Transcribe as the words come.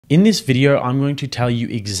In this video, I'm going to tell you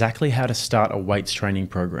exactly how to start a weights training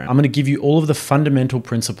program. I'm going to give you all of the fundamental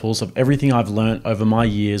principles of everything I've learned over my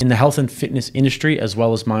years in the health and fitness industry, as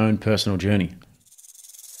well as my own personal journey.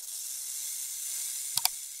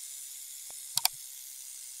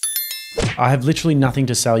 I have literally nothing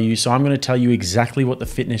to sell you, so I'm going to tell you exactly what the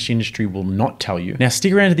fitness industry will not tell you. Now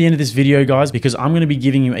stick around to the end of this video, guys, because I'm going to be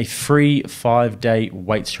giving you a free 5-day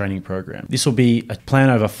weights training program. This will be a plan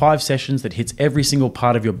over 5 sessions that hits every single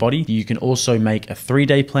part of your body. You can also make a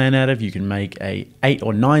 3-day plan out of, you can make a 8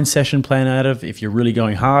 or 9 session plan out of if you're really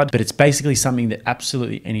going hard, but it's basically something that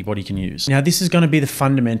absolutely anybody can use. Now this is going to be the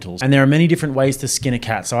fundamentals, and there are many different ways to skin a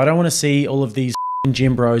cat, so I don't want to see all of these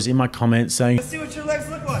gym bros in my comments saying, let's see what your legs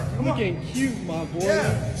look like. Come on. Looking cute, my boy.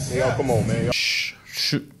 Yeah, come on, man.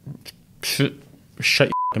 Shut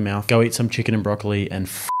your mouth. Go eat some chicken and broccoli and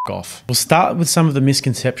f off. We'll start with some of the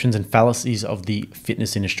misconceptions and fallacies of the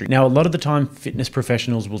fitness industry. Now, a lot of the time, fitness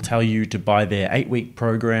professionals will tell you to buy their 8-week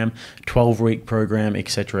program, 12-week program,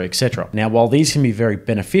 etc., etc. Now, while these can be very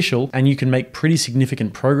beneficial and you can make pretty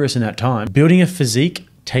significant progress in that time, building a physique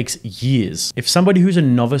takes years. If somebody who's a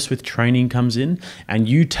novice with training comes in and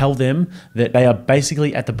you tell them that they are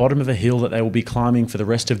basically at the bottom of a hill that they will be climbing for the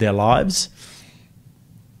rest of their lives,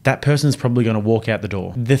 that person's probably going to walk out the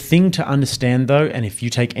door. The thing to understand though, and if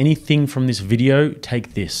you take anything from this video,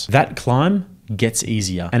 take this. That climb gets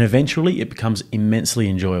easier and eventually it becomes immensely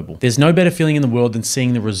enjoyable. There's no better feeling in the world than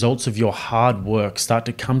seeing the results of your hard work start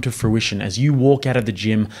to come to fruition as you walk out of the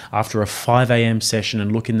gym after a 5 a.m. session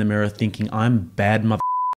and look in the mirror thinking, I'm bad mother.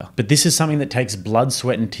 But this is something that takes blood,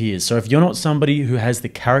 sweat, and tears. So if you're not somebody who has the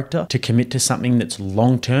character to commit to something that's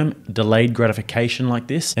long-term, delayed gratification like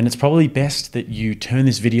this, then it's probably best that you turn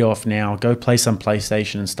this video off now, go play some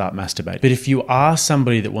PlayStation and start masturbating. But if you are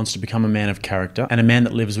somebody that wants to become a man of character and a man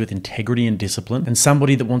that lives with integrity and discipline, and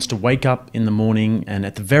somebody that wants to wake up in the morning and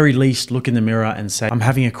at the very least look in the mirror and say, I'm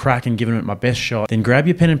having a crack and giving it my best shot, then grab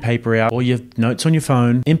your pen and paper out or your notes on your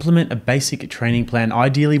phone, implement a basic training plan,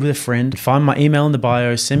 ideally with a friend, find my email in the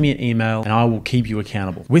bio, send me an email and I will keep you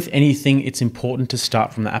accountable. With anything, it's important to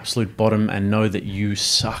start from the absolute bottom and know that you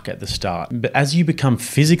suck at the start. But as you become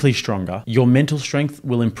physically stronger, your mental strength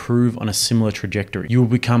will improve on a similar trajectory. You will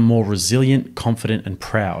become more resilient, confident, and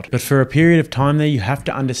proud. But for a period of time there, you have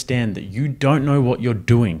to understand that you don't know what you're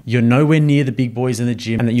doing. You're nowhere near the big boys in the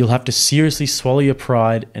gym and that you'll have to seriously swallow your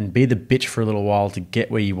pride and be the bitch for a little while to get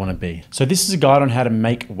where you want to be. So this is a guide on how to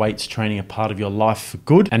make weights training a part of your life for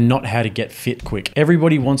good and not how to get fit quick.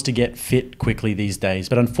 Everybody wants to get fit quickly these days,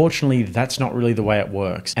 but unfortunately that's not really the way it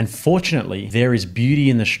works. And fortunately, there is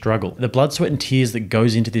beauty in the struggle. The blood, sweat, and tears that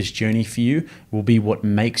goes into this journey for you will be what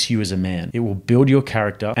makes you as a man. It will build your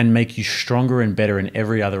character and make you stronger and better in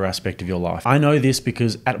every other aspect of your life. I know this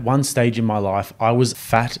because at one stage in my life, I was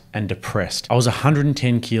fat and depressed. I was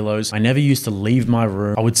 110 kilos. I never used to leave my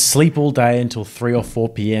room. I would sleep all day until 3 or 4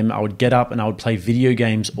 p.m. I would get up and I would play video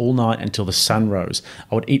games all night until the sun rose.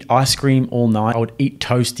 I would eat ice cream all night. I would eat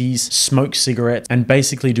toasties, smoke cigarettes, and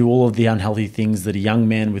basically do all of the unhealthy things that a young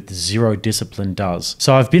man with zero discipline does.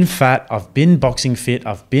 So I've been fat, I've been boxing fit,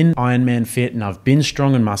 I've been Ironman fit, and I've been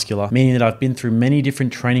strong and muscular, meaning that I've been through many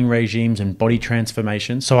different training regimes and body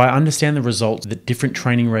transformations. So I understand the results that different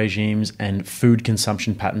training regimes and food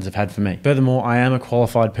consumption patterns have had for me. Furthermore, I am a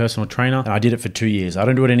qualified personal trainer and I did it for 2 years. I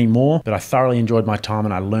don't do it anymore, but I thoroughly enjoyed my time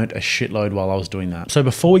and I learned a shitload while I was doing that. So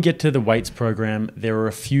before we get to the weights program, there are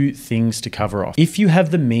a few things to cover off. If you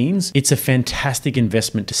have the means, it's a fantastic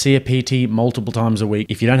investment to see a PT multiple times a week.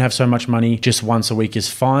 If you don't have so much money, just once a week is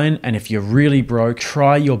fine. And if you're really broke,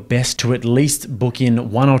 try your best to at least book in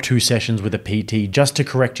 1 or 2 sessions with a PT just to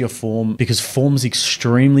correct your form, because form is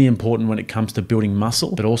extremely important when it comes to building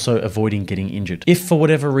muscle, but also avoiding getting injured. If for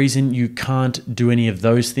whatever reason you can't do any of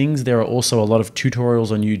those things, there are also a lot of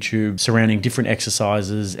tutorials on YouTube surrounding different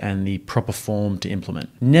exercises and the proper form to implement.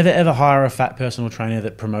 Never ever hire a fat personal trainer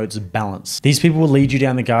that promotes balance. These people will lead you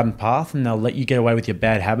down the garden path and they'll let you get away with your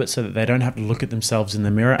bad habits so that they don't have to look at themselves in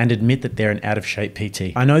the mirror and admit that they're an out of shape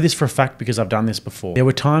PT. I know this for a fact because I've done this before. There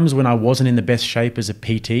were times when I wasn't in the best shape as a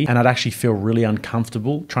PT and I'd actually feel really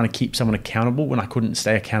uncomfortable trying to keep someone accountable when I couldn't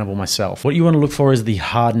stay accountable myself. What you want to look for is the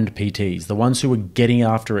hardened PTs, the ones who are getting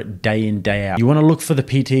after it day in, day out. You want to look for the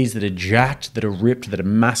PTs that are jacked, that are ripped, that are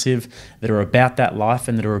massive, that are about that life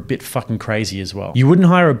and that are a bit fucking crazy as well. You wouldn't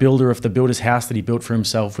hire a builder if the builder's house that he built for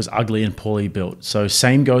himself was ugly and poorly built. So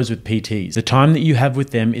same goes with PTs. The time that you have with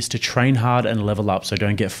them is to train hard and level up, so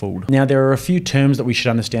don't get fooled. Now, there are a few terms that we should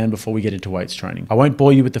understand before we get into weights training. I won't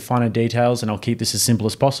bore you with the finer details, and I'll keep this as simple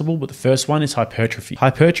as possible, but the first one is hypertrophy.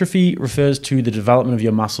 Hypertrophy refers to the development of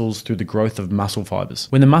your muscles through the growth of muscle fibers.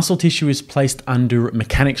 When the muscle tissue is placed under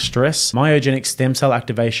mechanic stress, myogenic stem cell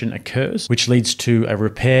activation occurs, which leads to a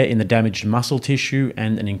repair in the damaged muscle tissue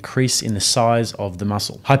and an increase in the size of the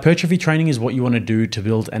muscle. Hypertrophy training is what you want to do to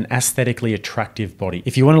build an aesthetically attractive body.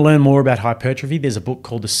 If you want to learn more about hypertrophy, there's a book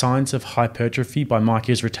called The Science of Hypertrophy by Mike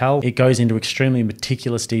Israetel. It goes into extremely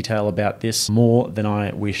meticulous detail about this, more than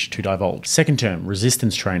I wish to divulge. Second term,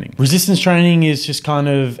 resistance training. Resistance training is just kind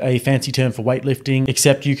of a fancy term for weightlifting,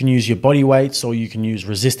 except you can use your body weights, or you can use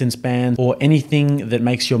resistance bands, or anything that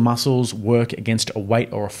makes your muscles work against a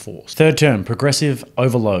weight or a force. Third term, progressive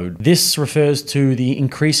overload. This refers to the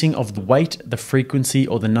increasing of the weight, the frequency,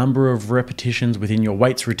 or the number of repetitions within your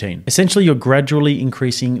weights routine. Essentially, you're gradually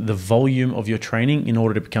increasing the volume of your training in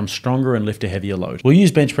order to become stronger and lift a heavier load. We'll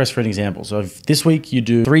use bench press for an example. So if this week you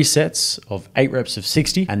do 3 sets of 8 reps of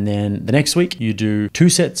 60, and then the next week you do 2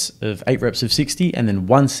 sets of 8 reps of 60, and then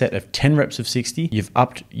 1 set of 10 reps of 60, you've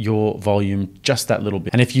upped your volume just that little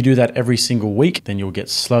bit. And if you do that every single week, then you'll get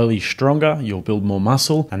slowly stronger, you'll build more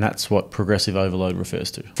muscle, and that's what progressive overload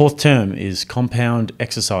refers to. Fourth term is compound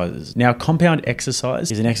exercises. Now, compound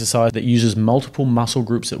exercise is an exercise that uses multiple muscle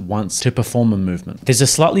groups at once to perform a movement. There's a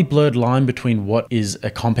slightly blurred line between what is a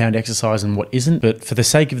compound exercise and what isn't, but for the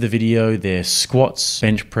sake of the video, they're squats,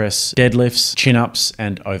 bench press, deadlifts, chin-ups,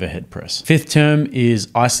 and overhead press. Fifth term is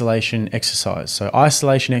isolation exercise. So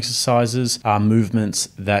isolation exercises are movements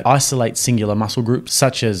that isolate singular muscle groups,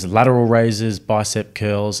 such as lateral raises, bicep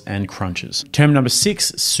curls, and crunches. Term number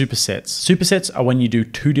 6, supersets. Supersets are when you do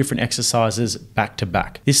 2 different exercises back to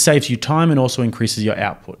back. This saves you time and also increases your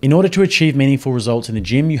output. In order to achieve meaningful results in the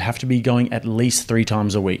gym, you have to be going at least 3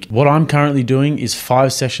 times a week. What I'm currently doing is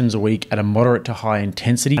 5 sessions a week at a moderate to high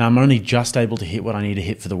intensity, and I'm only just able to hit what I need to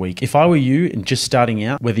hit for the week. If I were you and just starting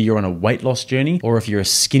out, whether you're on a weight loss journey or if you're a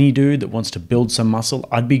skinny dude that wants to build some muscle,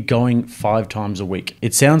 I'd be going 5 times a week.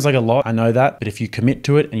 It sounds like a lot, I know that, but if you commit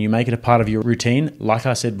to it and you make it a part of your routine, like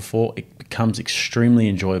I said before, it becomes extremely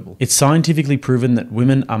enjoyable. It's scientifically proven that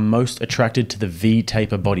women are most attracted to the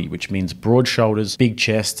V-taper body, which means broad shoulders, big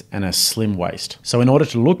chest, and a slim waist. So in order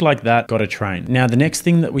to look like that, gotta train. Now, the next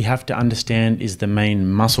thing that we have to understand is the main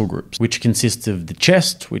muscle groups, which consists of the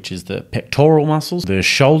chest, which is the pectoral muscles, the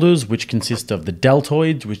shoulders, which consist of the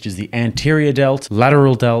deltoids, which is the anterior delt,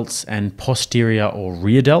 lateral delts, and posterior or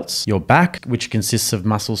rear delts, your back, which consists of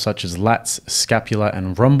muscles such as lats, scapula,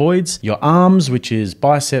 and rhomboids, your arms, which is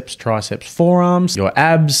biceps, triceps, forearms, your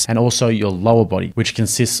abs, and also your lower body, which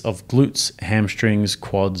consists of glutes, hamstrings,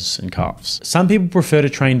 quads, and calves. Some people prefer to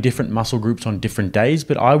train different muscle groups on different days,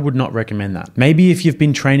 but I would not recommend that. Maybe if you've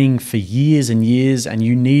been training for years and years and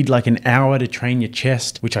you need like an hour to train your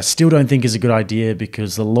chest, which I still don't think is a good idea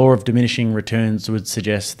because the law of diminishing returns would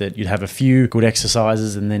suggest that you'd have a few good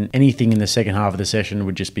exercises and then anything in the second half of the session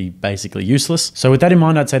would just be basically useless. So with that in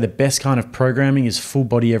mind, I'd say the best kind of programming is full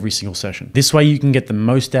body every single session. This way you can get the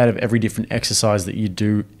most out of every different exercise that you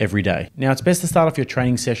do every day. Now, it's best to start off your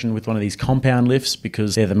training session with one of these compound lifts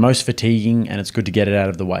because they're the most fatiguing and it's good to get it out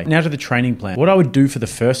of the way. Now to the training plan. What I would do for the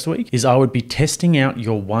first week is I would be testing out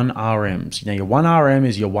your 1RMs. Now, your 1RM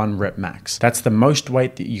is your 1 rep max. That's the most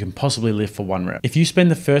weight that you can possibly lift for 1 rep. If you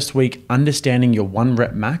spend the first week understanding your 1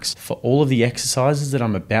 rep max for all of the exercises that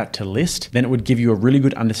I'm about to list, then it would give you a really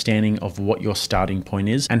good understanding of what your starting point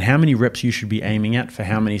is and how many reps you should be aiming at for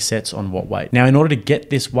how many sets on what weight. Now, in order to get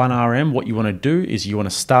this 1RM, what you want to do is you want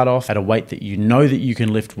to start off at a weight that you know that you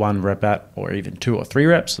can lift 1 rep at, or even 2 or 3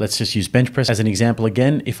 reps. Let's just use bench press as an example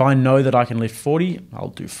again. If I know that I can lift 40, I'll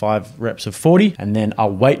do 5 reps of 40, and then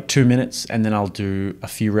I'll wait 2 minutes, and then I'll do a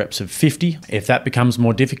few reps of 50. If that becomes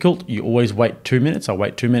more difficult, you always wait 2 minutes. I'll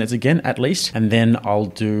wait 2 minutes again, at least, and then I'll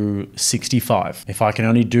do 65. If I can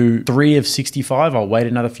only do 3 of 65, I'll wait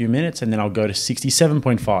another few minutes, and then I'll go to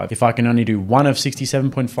 67.5. If I can only do 1 of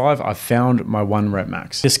 67.5, I've found my 1 rep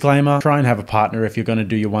max. Disclaimer, try and have a partner if you're going to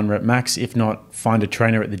do your 1 rep max. If not, find a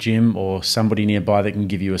trainer at the gym or somebody nearby that can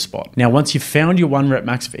give you a spot. Now, once you've found your 1 rep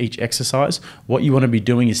max for each exercise, what you want to be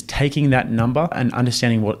doing is taking that number and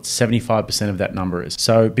understanding what 75% of that number is.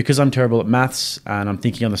 So because I'm terrible at maths and I'm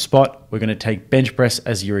thinking on the spot, we're going to take bench press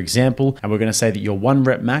as your example, and we're going to say that your 1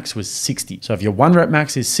 rep max was 60. So if your 1 rep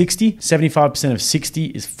max is 60, 75% of 60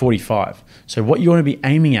 is 45. So what you want to be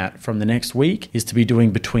aiming at from the next week is to be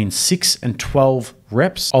doing between 6 and 12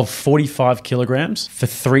 reps of 45 kilograms for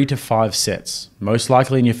 3 to 5 sets. Most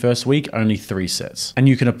likely in your first week, only 3 sets. And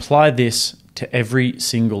you can apply this to every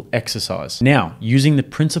single exercise. Now, using the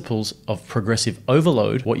principles of progressive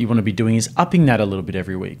overload, what you want to be doing is upping that a little bit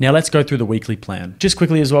every week. Now let's go through the weekly plan. Just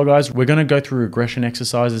quickly as well, guys, we're going to go through regression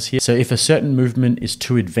exercises here. So if a certain movement is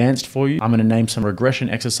too advanced for you, I'm going to name some regression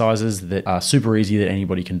exercises that are super easy that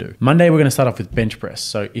anybody can do. Monday, we're going to start off with bench press.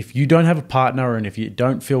 So if you don't have a partner and if you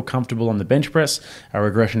don't feel comfortable on the bench press, a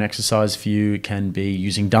regression exercise for you can be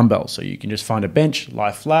using dumbbells. So you can just find a bench,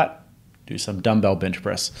 lie flat, do some dumbbell bench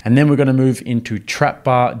press. And then we're going to move into trap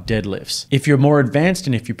bar deadlifts. If you're more advanced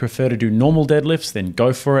and if you prefer to do normal deadlifts, then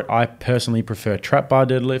go for it. I personally prefer trap bar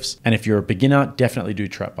deadlifts. And if you're a beginner, definitely do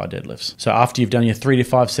trap bar deadlifts. So after you've done your 3 to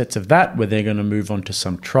 5 sets of that, we're then going to move on to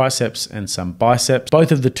some triceps and some biceps.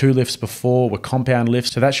 Both of the 2 lifts before were compound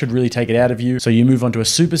lifts, so that should really take it out of you. So you move on to a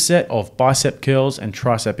superset of bicep curls and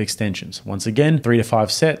tricep extensions. Once again, 3 to 5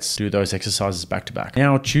 sets, do those exercises back to back.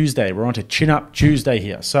 Now Tuesday, we're on to chin up Tuesday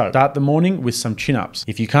here. So start the morning with some chin-ups.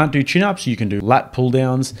 If you can't do chin-ups, you can do lat pull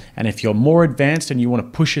downs. And if you're more advanced and you want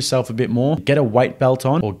to push yourself a bit more, get a weight belt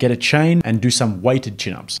on or get a chain and do some weighted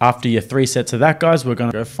chin-ups. After your 3 sets of that, guys, we're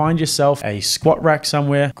going to go find yourself a squat rack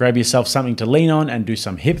somewhere, grab yourself something to lean on and do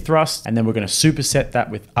some hip thrusts. And then we're going to superset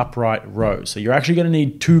that with upright rows. So you're actually going to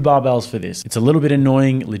need 2 barbells for this. It's a little bit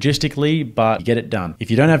annoying logistically, but you get it done.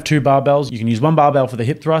 If you don't have 2 barbells, you can use 1 barbell for the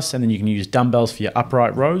hip thrusts and then you can use dumbbells for your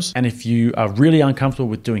upright rows. And if you are really uncomfortable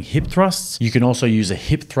with doing hip thrusts, you can also use a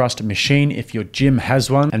hip thrust machine if your gym has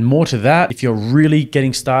one. And more to that, if you're really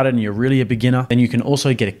getting started and you're really a beginner, then you can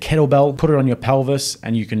also get a kettlebell, put it on your pelvis,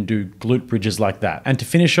 and you can do glute bridges like that. And to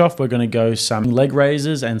finish off, we're going to go some leg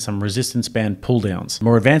raises and some resistance band pull downs.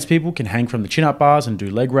 More advanced people can hang from the chin up bars and do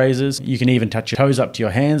leg raises. You can even touch your toes up to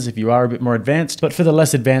your hands if you are a bit more advanced. But for the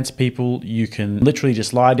less advanced people, you can literally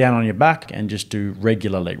just lie down on your back and just do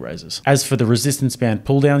regular leg raises. As for the resistance band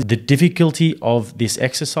pull downs, the difficulty of this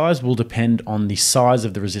exercise will depend on the size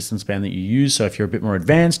of the resistance band that you use. So if you're a bit more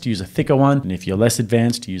advanced, use a thicker one. And if you're less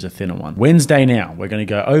advanced, use a thinner one. Wednesday now, we're going to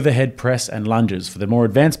go overhead press and lunges. For the more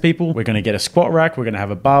advanced people, we're going to get a squat rack. We're going to have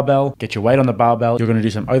a barbell, get your weight on the barbell. You're going to do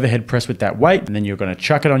some overhead press with that weight, and then you're going to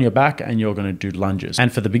chuck it on your back and you're going to do lunges.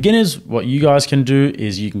 And for the beginners, what you guys can do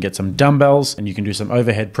is you can get some dumbbells and you can do some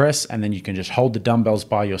overhead press, and then you can just hold the dumbbells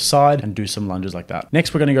by your side and do some lunges like that.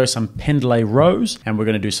 Next, we're going to go some pendlay rows and we're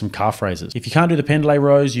going to do some calf raises. If you can't do the pendlay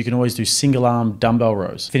rows, you can always do single arm dumbbell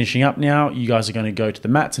rows. Finishing up now, you guys are going to go to the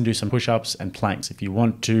mats and do some push-ups and planks. If you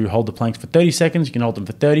want to hold the planks for 30 seconds, you can hold them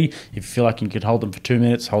for 30. If you feel like you could hold them for 2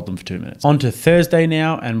 minutes, hold them for 2 minutes. On to Thursday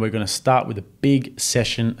now, and we're going to start with a big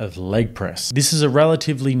session of leg press. This is a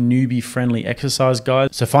relatively newbie-friendly exercise, guys,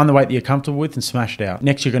 so find the weight that you're comfortable with and smash it out.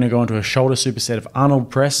 Next, you're going to go into a shoulder superset of Arnold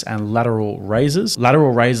press and lateral raises.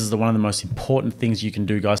 Lateral raises are one of the most important things you can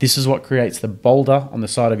do, guys. This is what creates the boulder on the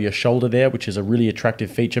side of your shoulder there, which is a really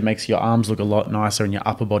attractive feature, makes your arms look a lot nicer and your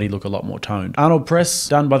upper body look a lot more toned. Arnold press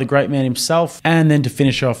done by the great man himself. And then to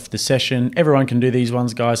finish off the session, everyone can do these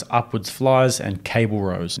ones, guys, upwards flies and cable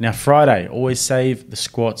rows. Now Friday, always save the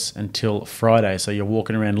squats until Friday, so you're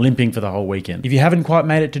walking around limping for the whole weekend. If you haven't quite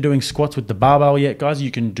made it to doing squats with the barbell yet, guys,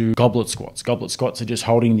 you can do goblet squats. Goblet squats are just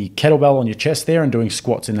holding the kettlebell on your chest there and doing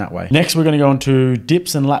squats in that way. Next, we're going to go into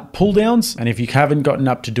dips and lat pull downs. And if you haven't gotten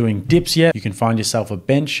up to doing dips yet, you can find yourself a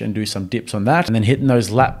bench and do some dips on that, and then hitting those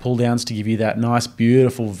lat pull downs to give you that nice,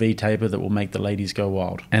 beautiful V taper that will make the ladies go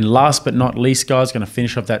wild. And last but not least, guys, going to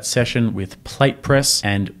finish off that session with plate press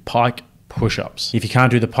and pike push-ups. If you can't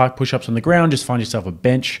do the pike push-ups on the ground, just find yourself a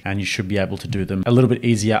bench and you should be able to do them a little bit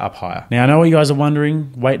easier up higher. Now, I know what you guys are wondering,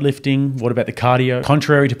 weightlifting, what about the cardio?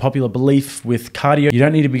 Contrary to popular belief with cardio, you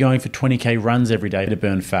don't need to be going for 20K runs every day to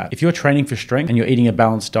burn fat. If you're training for strength and you're eating a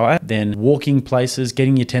balanced diet, then walking places,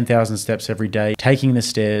 getting your 10,000 steps every day, taking the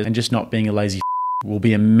stairs, and just not being a lazy will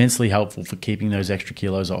be immensely helpful for keeping those extra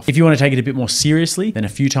kilos off. If you want to take it a bit more seriously, then a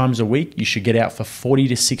few times a week, you should get out for 40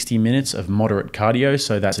 to 60 minutes of moderate cardio.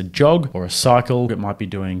 So that's a jog or a cycle. It might be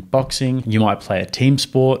doing boxing. You might play a team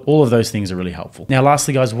sport. All of those things are really helpful. Now,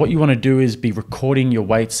 lastly, guys, what you want to do is be recording your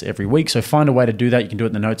weights every week. So find a way to do that. You can do it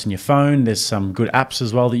in the notes on your phone. There's some good apps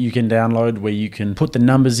as well that you can download where you can put the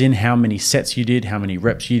numbers in, how many sets you did, how many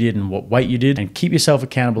reps you did, and what weight you did, and keep yourself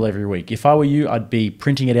accountable every week. If I were you, I'd be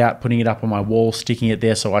printing it out, putting it up on my wall, sticking it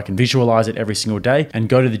there so I can visualize it every single day and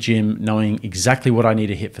go to the gym knowing exactly what I need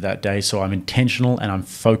to hit for that day. So I'm intentional and I'm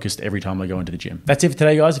focused every time I go into the gym. That's it for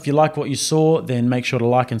today, guys. If you like what you saw, then make sure to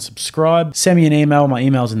like and subscribe. Send me an email. My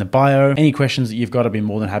email's in the bio. Any questions that you've got, I'd be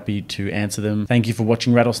more than happy to answer them. Thank you for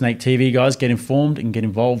watching Rattlesnake TV, guys. Get informed and get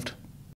involved.